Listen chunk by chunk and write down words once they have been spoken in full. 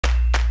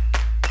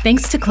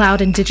Thanks to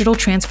cloud and digital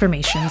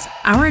transformations,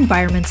 our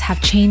environments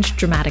have changed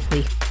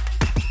dramatically.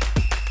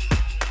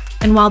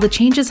 And while the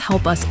changes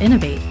help us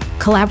innovate,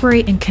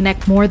 collaborate, and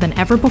connect more than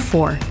ever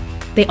before,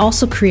 they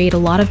also create a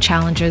lot of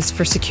challenges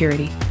for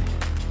security,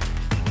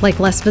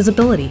 like less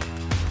visibility,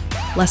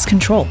 less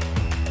control,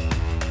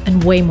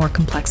 and way more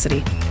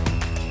complexity.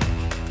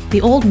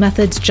 The old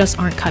methods just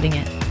aren't cutting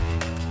it.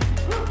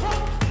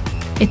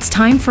 It's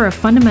time for a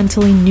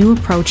fundamentally new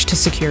approach to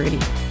security.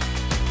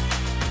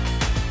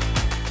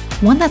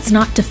 One that's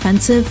not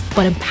defensive,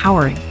 but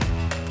empowering,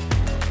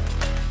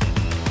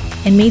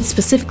 and made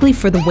specifically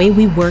for the way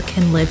we work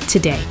and live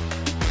today.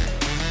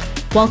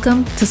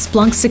 Welcome to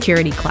Splunk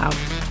Security Cloud.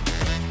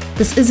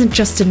 This isn't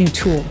just a new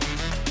tool,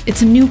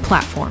 it's a new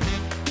platform,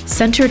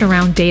 centered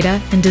around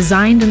data and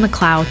designed in the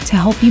cloud to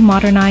help you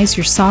modernize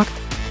your SOC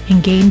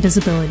and gain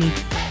visibility.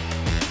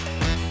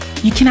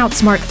 You can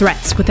outsmart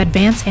threats with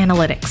advanced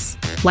analytics,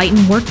 lighten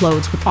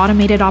workloads with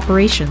automated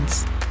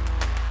operations,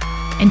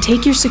 and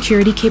take your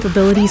security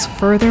capabilities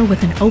further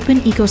with an open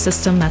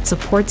ecosystem that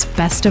supports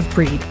best of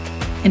breed.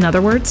 In other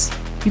words,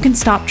 you can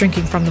stop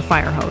drinking from the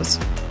fire hose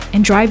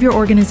and drive your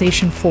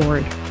organization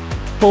forward,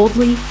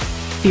 boldly,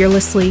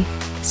 fearlessly,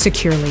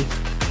 securely.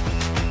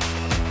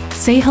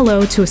 Say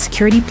hello to a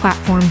security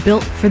platform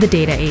built for the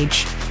data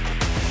age.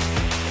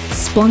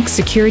 Splunk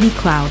Security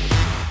Cloud.